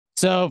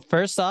So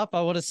first off,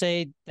 I want to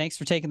say thanks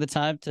for taking the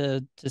time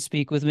to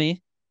speak with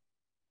me.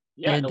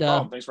 Yeah, And no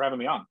problem. Thanks for having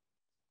me on.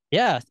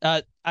 yeah,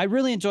 I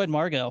really enjoyed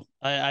Margot.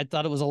 I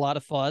thought it was a lot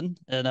of fun,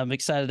 and I'm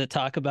excited to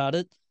talk about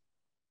it.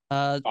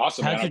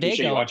 Awesome, man. How's I your day appreciate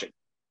you going? watching.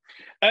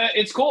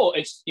 It's cool.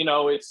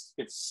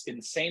 It's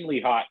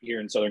insanely hot here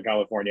in Southern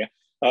California.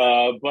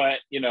 But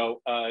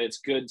it's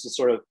good to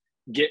sort of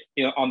get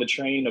on the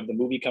train of the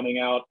movie coming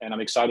out, and I'm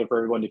excited for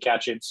everyone to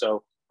catch it.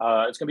 So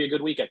it's gonna be a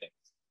good week, I think.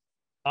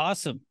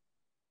 Awesome.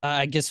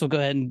 I guess we'll go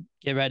ahead and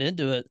get right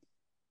into it.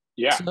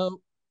 Yeah.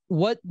 So,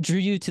 what drew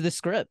you to the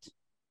script?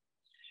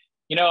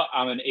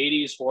 I'm an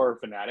 80s horror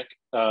fanatic,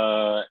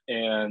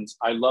 and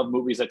I love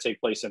movies that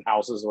take place in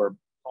houses or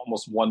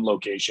almost one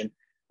location.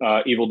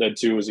 Evil Dead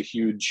 2 is a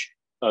huge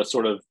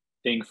sort of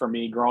thing for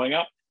me growing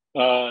up.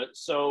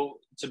 So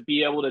to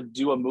be able to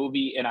do a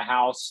movie in a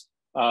house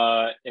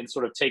and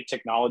sort of take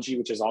technology,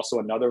 which is also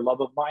another love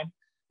of mine,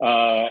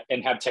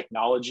 and have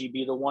technology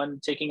be the one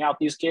taking out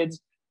these kids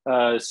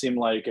seemed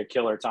like a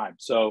killer time.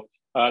 So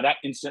that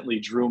instantly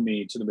drew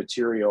me to the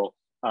material.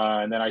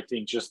 And then I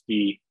think just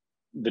the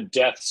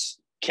deaths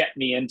kept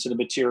me into the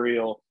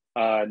material.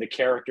 The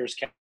characters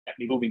kept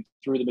me moving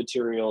through the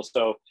material.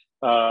 So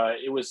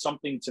it was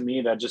something to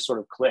me that just sort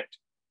of clicked.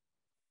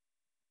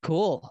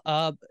 Cool.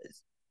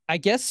 I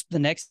guess the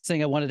next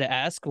thing I wanted to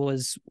ask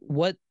was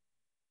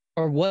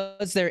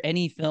was there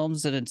any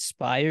films that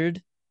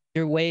inspired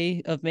your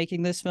way of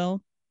making this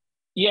film?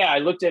 Yeah, I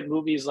looked at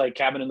movies like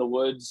Cabin in the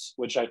Woods,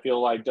 which I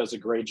feel like does a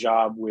great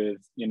job with,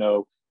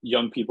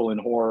 young people in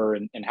horror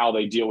and how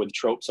they deal with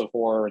tropes of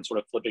horror and sort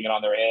of flipping it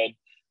on their head.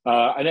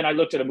 And then I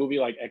looked at a movie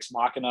like Ex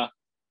Machina,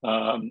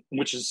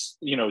 which is,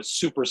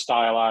 super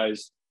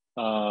stylized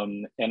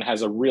and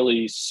has a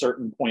really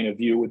certain point of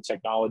view with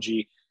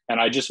technology. And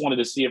I just wanted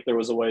to see if there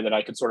was a way that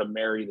I could sort of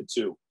marry the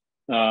two.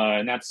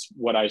 And that's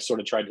what I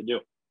sort of tried to do.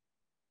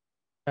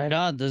 Right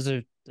on. Those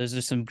are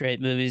some great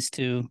movies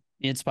to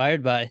be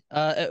inspired by.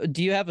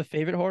 Do you have a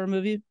favorite horror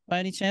movie by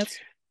any chance?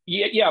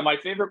 Yeah. My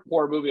favorite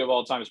horror movie of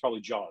all time is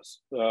probably Jaws.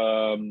 It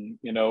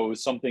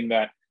was something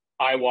that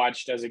I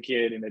watched as a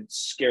kid and it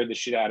scared the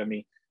shit out of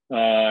me.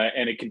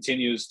 And it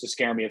continues to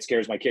scare me. It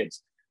scares my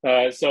kids.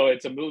 So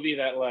it's a movie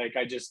that like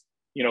I just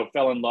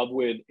fell in love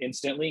with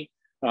instantly.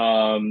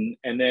 And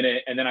then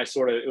it was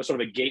sort of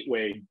a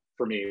gateway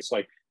for me. It's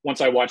like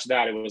once I watched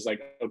that, it was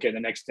like okay, the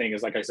next thing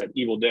is like I said,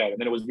 Evil Dead, and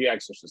then it was The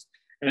Exorcist,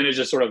 and then it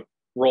just sort of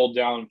rolled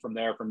down from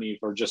there for me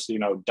for just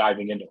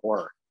diving into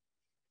horror.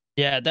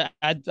 Yeah, that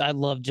I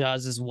love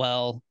Jaws as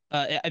well.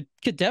 I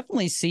could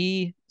definitely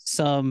see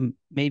some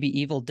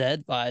maybe Evil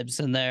Dead vibes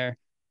in there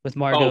with Oh,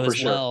 Margot for as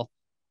sure. well.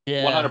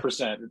 Yeah,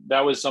 100%.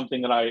 That was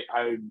something that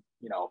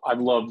I've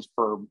loved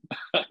for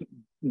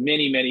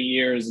many, many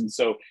years. And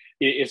so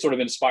it sort of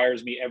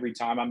inspires me every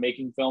time I'm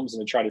making films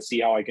and to try to see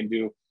how I can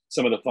do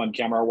some of the fun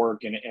camera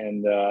work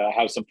and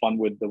have some fun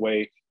with the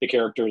way the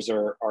characters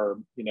are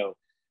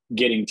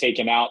getting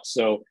taken out.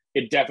 So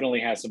it definitely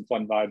has some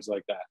fun vibes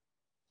like that.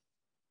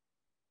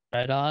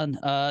 right on.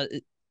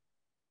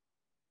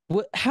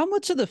 How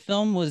much of the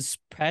film was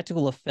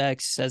practical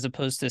effects as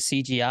opposed to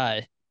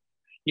CGI?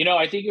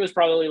 I think it was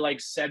probably like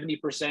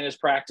 70% is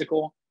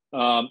practical.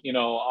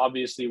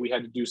 Obviously we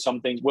had to do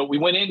some things. Well, we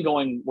went in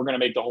going, we're going to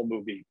make the whole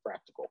movie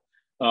practical.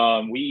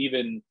 We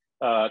even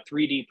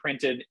 3D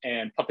printed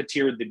and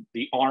puppeteered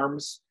the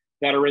arms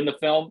that are in the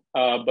film.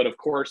 But of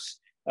course,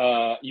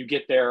 you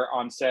get there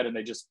on set and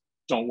they just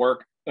don't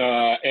work.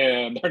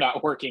 And they're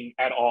not working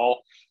at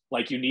all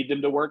like you need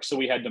them to work. So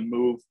we had to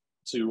move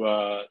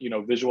to,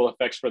 visual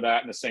effects for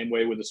that in the same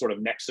way with the sort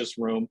of Nexus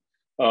room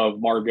of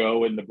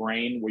Margaux and the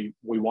brain. We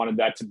wanted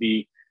that to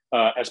be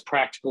as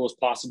practical as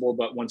possible,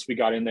 but once we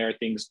got in there,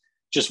 things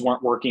just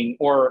weren't working,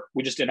 or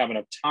we just didn't have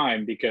enough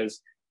time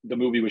because the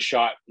movie was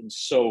shot in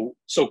so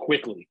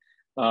quickly.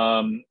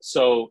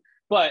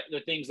 But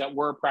the things that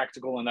were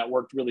practical and that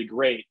worked really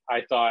great,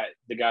 I thought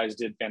the guys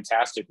did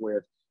fantastic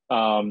with.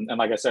 And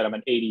like I said, I'm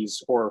an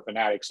 80s horror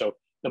fanatic, so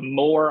the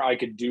more I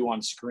could do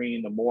on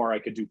screen, the more I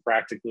could do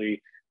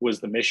practically was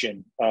the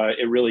mission.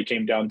 It really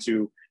came down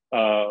to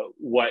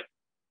what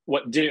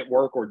didn't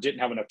work or didn't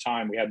have enough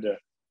time, we had to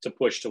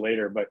push to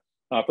later. But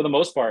for the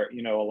most part,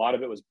 a lot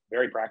of it was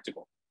very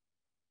practical.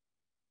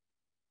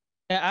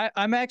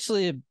 I'm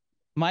actually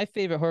my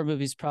favorite horror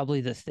movie is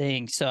probably The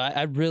Thing. So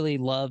I really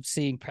love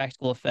seeing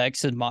practical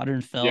effects in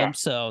modern Yeah. film.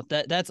 So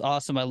that's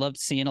awesome. I loved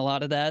seeing a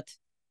lot of that.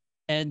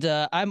 And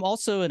I'm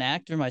also an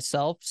actor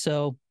myself.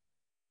 So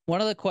one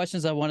of the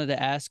questions I wanted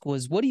to ask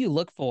was, what do you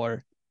look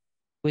for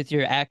with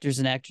your actors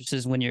and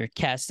actresses when you're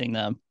casting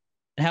them?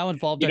 And how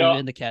involved You are you know,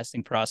 in the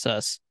casting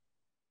process?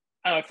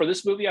 for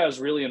this movie, I was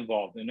really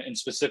involved, and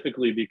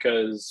specifically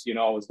because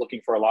I was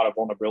looking for a lot of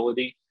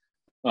vulnerability,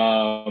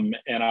 and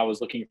I was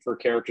looking for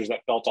characters that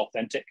felt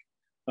authentic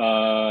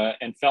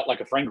and felt like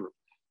a friend group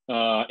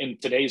in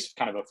today's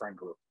kind of a friend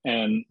group.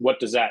 And what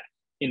does that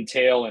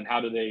entail, and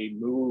how do they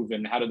move,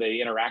 and how do they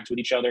interact with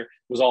each other? It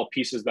was all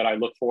pieces that I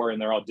look for in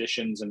their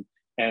auditions,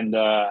 and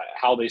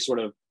how they sort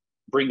of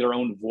bring their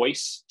own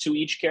voice to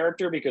each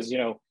character, because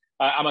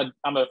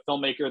I'm a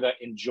filmmaker that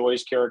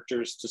enjoys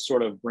characters to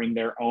sort of bring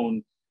their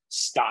own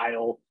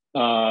style,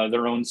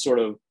 their own sort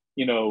of,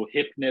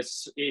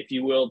 hipness, if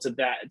you will, to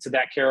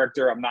that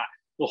character. I'm not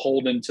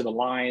beholden to the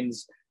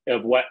lines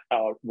of what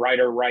a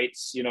writer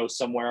writes,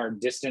 somewhere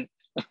distant.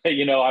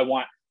 I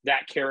want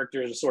that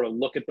character to sort of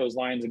look at those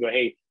lines and go,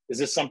 hey, is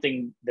this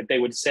something that they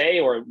would say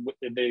or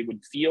they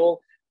would feel?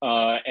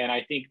 And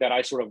I think that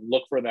I sort of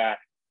look for that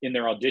in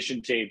their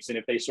audition tapes. And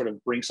if they sort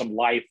of bring some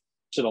life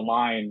to the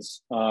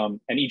lines, and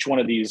each one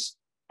of these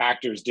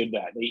actors did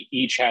that. They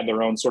each had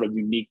their own sort of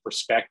unique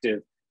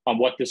perspective on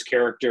what this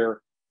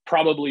character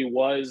probably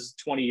was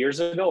 20 years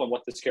ago and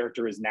what this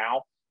character is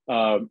now,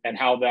 and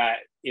how that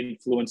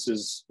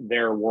influences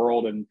their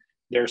world and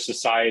their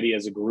society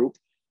as a group.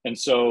 And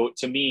so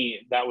to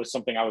me, that was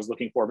something I was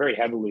looking for very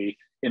heavily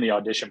in the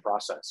audition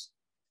process.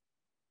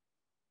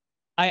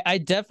 I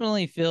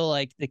definitely feel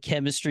like the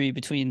chemistry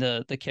between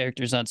the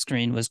characters on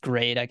screen was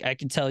great. I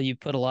can tell you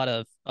put a lot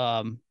of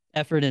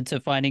effort into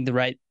finding the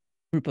right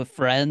group of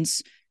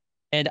friends.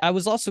 And I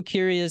was also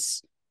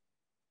curious,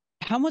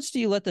 how much do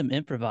you let them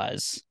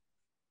improvise?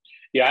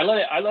 Yeah,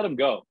 I let them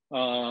go.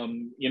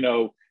 I'm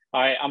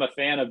a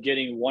fan of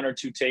getting one or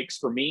two takes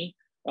for me,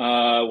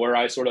 where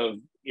I sort of,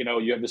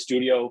 you have the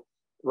studio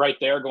right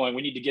there going,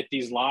 we need to get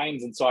these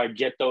lines. And so I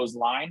get those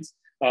lines.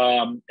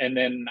 And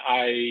then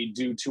I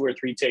do two or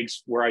three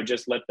takes where I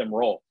just let them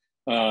roll,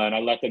 and I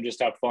let them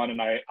just have fun.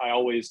 And I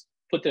always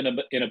put them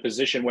in a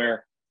position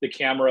where the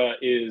camera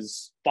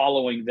is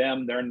following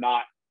them. They're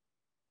not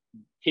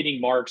hitting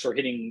marks or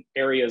hitting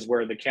areas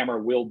where the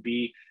camera will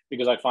be,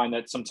 because I find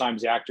that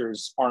sometimes the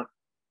actors aren't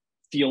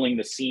feeling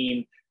the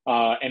scene,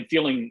 and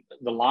feeling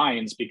the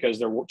lines because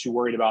they're too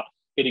worried about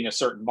hitting a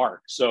certain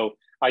mark. So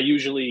I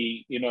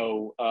usually,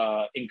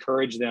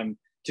 encourage them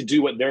to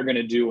do what they're going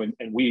to do, and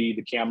we,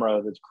 the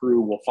camera, the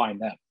crew, will find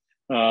them.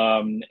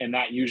 And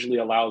that usually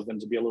allows them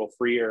to be a little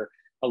freer,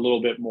 a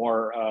little bit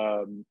more,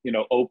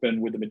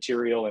 open with the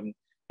material,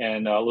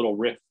 and a little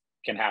riff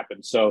can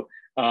happen. So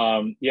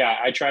yeah,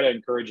 I try to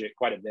encourage it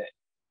quite a bit.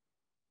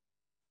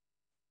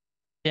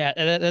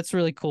 Yeah, that's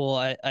really cool.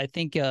 I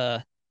think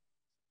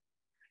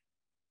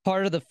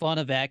part of the fun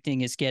of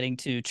acting is getting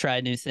to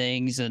try new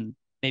things and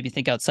maybe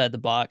think outside the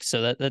box.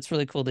 So that's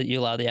really cool that you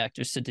allow the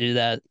actors to do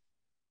that.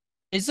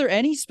 Is there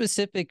any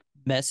specific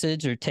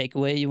message or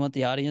takeaway you want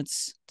the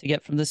audience to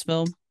get from this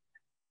film?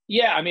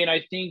 Yeah, I mean,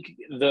 I think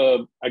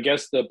I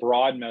guess the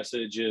broad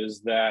message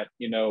is that,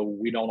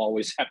 we don't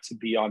always have to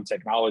be on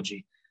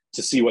technology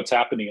to see what's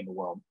happening in the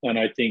world. And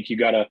I think you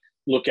got to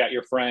look at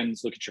your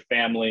friends, look at your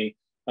family,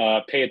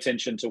 pay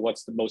attention to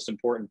what's the most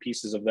important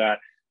pieces of that.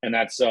 And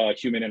that's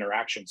human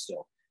interaction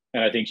still.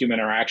 And I think human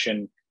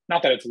interaction,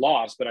 not that it's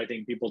lost, but I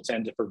think people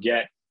tend to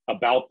forget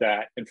about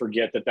that and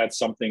forget that that's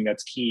something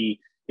that's key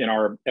in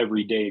our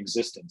everyday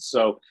existence.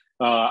 So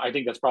I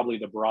think that's probably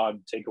the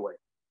broad takeaway.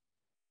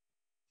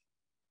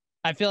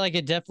 I feel like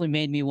it definitely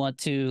made me want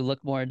to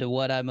look more into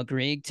what I'm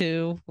agreeing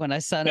to when I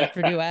sign up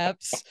for new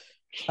apps.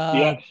 Uh,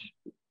 Yeah.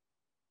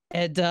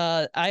 and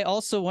I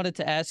also wanted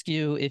to ask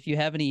you if you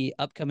have any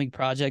upcoming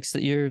projects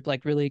that you're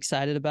like really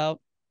excited about.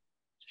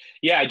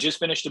 Yeah, I just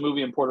finished a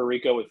movie in Puerto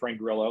Rico with Frank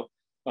Grillo.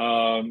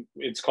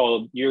 It's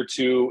called Year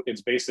Two.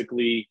 It's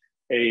basically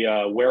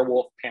a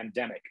werewolf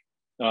pandemic.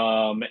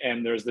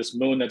 And there's this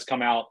moon that's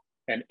come out,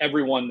 and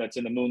everyone that's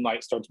in the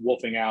moonlight starts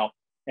wolfing out.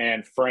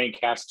 And Frank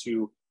has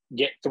to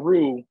get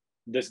through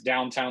this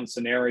downtown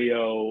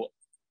scenario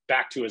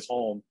back to his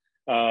home,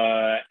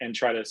 and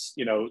try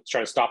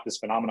to stop this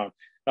phenomenon.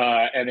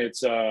 And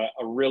it's a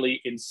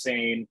really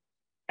insane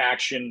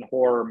action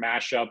horror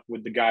mashup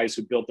with the guys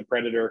who built the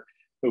Predator,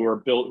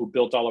 who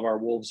built all of our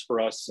wolves for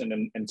us,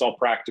 and it's all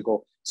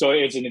practical. So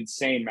it's an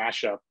insane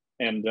mashup,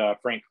 and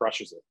Frank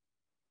crushes it.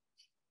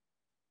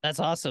 That's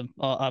awesome.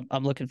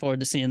 I'm looking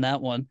forward to seeing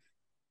that one.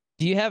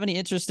 Do you have any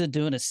interest in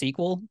doing a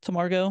sequel to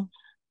Margaux?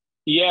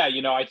 Yeah,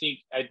 I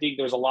think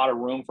there's a lot of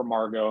room for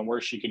Margaux and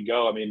where she could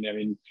go. I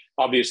mean,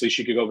 obviously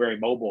she could go very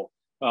mobile,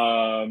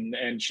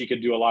 and she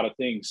could do a lot of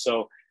things.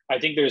 So I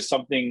think there's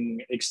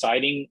something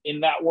exciting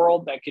in that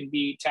world that can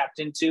be tapped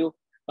into.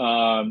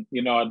 I'd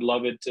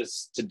love it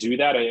to do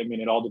that. I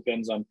mean, it all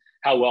depends on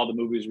how well the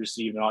movie is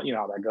received and all,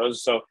 how that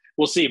goes. So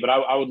we'll see. But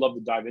I would love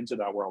to dive into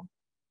that world.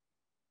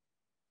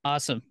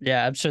 Awesome.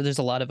 Yeah, I'm sure there's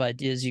a lot of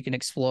ideas you can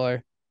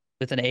explore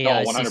with an No,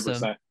 AI system,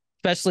 100%.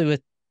 especially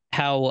with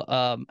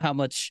how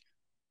much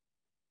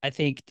I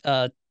think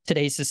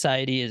today's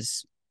society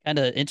is kind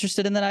of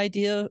interested in that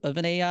idea of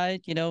an AI,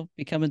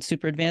 becoming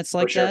super advanced For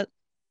like sure. that.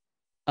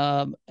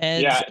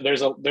 And Yeah,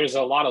 there's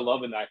a lot of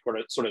love in that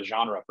sort of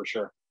genre for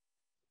sure.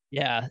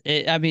 yeah,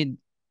 I mean,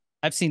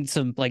 I've seen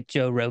some like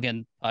Joe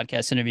Rogan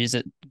podcast interviews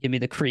that give me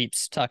the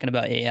creeps talking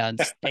about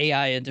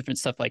AI and different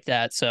stuff like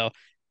that. So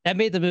that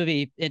made the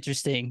movie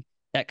interesting,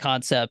 that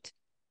concept.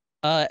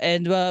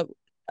 And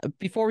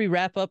before we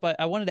wrap up,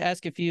 I wanted to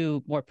ask a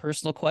few more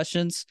personal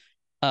questions.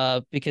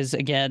 Because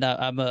again,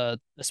 I'm a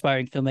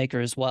aspiring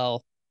filmmaker as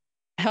well.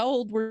 How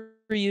old were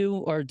you,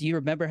 or do you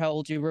remember how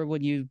old you were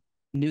when you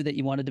knew that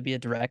you wanted to be a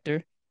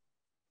director?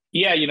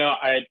 Yeah,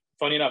 I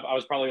funny enough, I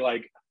was probably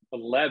like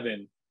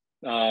 11,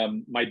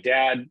 my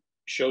dad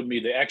showed me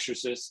The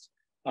Exorcist.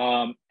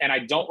 And I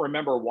don't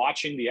remember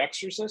watching The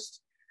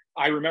Exorcist.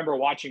 I remember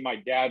watching my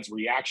dad's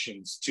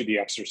reactions to The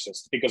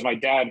Exorcist, because my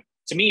dad,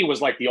 to me,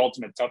 was like the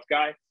ultimate tough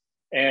guy.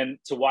 And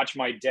to watch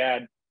my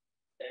dad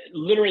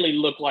literally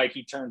look like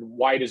he turned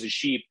white as a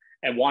sheep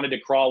and wanted to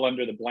crawl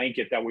under the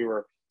blanket that we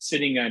were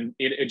sitting in,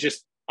 it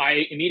just,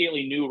 I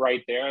immediately knew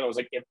right there. I was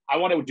like, if I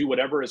want to do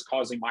whatever is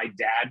causing my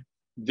dad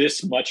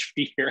this much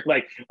fear,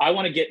 like I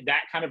want to get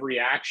that kind of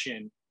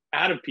reaction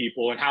out of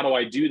people. And how do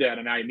I do that?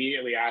 And I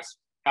immediately asked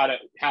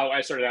how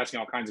I started asking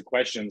all kinds of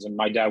questions. And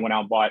my dad went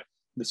out and bought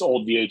this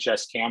old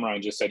VHS camera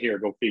and just said, here,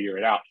 go figure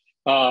it out.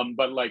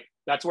 But like,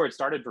 that's where it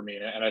started for me.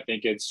 And I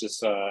think it's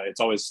just, it's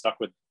always stuck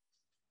with me.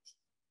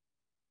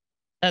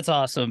 That's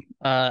awesome.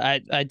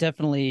 I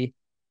definitely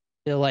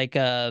feel like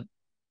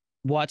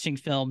watching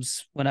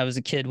films when I was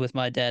a kid with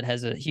my dad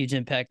has a huge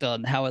impact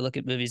on how I look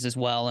at movies as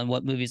well and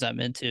what movies I'm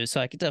into.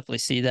 So I could definitely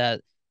see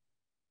that.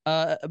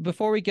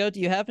 Before we go, do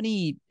you have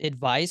any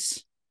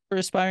advice for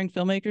aspiring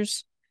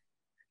filmmakers?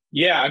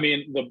 Yeah, I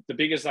mean, the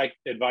biggest like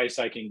advice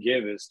I can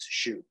give is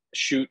to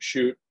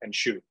shoot, and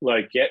shoot.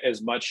 Like, get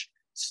as much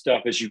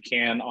stuff as you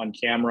can on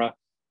camera.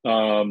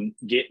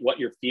 Get what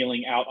you're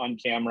feeling out on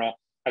camera.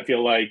 I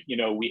feel like,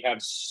 we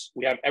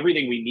have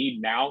everything we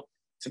need now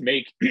to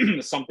make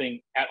something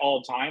at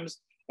all times.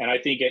 And I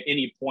think at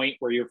any point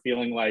where you're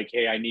feeling like,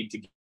 hey, I need to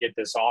get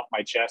this off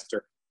my chest,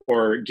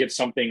 or get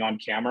something on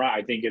camera,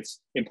 I think it's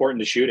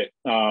important to shoot it.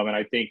 And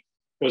I think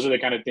those are the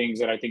kind of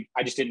things that I think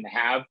I just didn't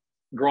have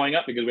growing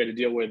up, because we had to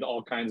deal with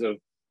all kinds of,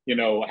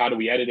 how do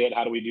we edit it?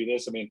 How do we do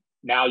this? I mean,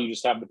 now you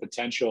just have the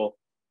potential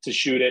to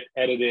shoot it,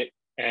 edit it,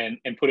 and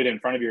put it in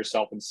front of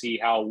yourself and see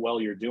how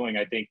well you're doing.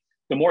 I think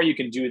the more you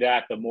can do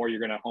that, the more you're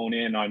going to hone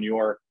in on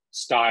your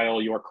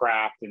style, your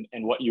craft,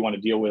 and what you want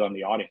to deal with on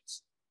the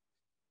audience.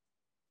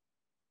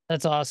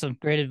 That's awesome.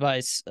 Great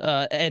advice.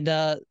 And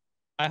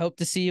I hope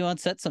to see you on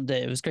set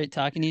someday. It was great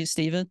talking to you,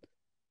 Steven.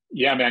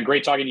 Yeah, man.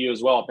 Great talking to you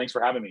as well. Thanks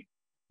for having me.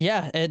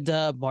 Yeah, and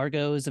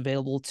Margaux is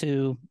available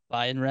to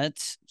buy and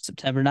rent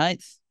September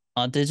 9th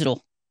on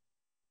digital.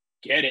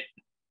 Get it.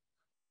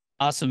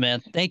 Awesome,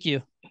 man. Thank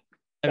you.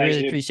 I Thanks,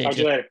 really dude. Talk appreciate to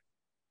you. you later.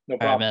 No All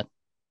right, problem. man.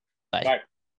 Bye. Bye.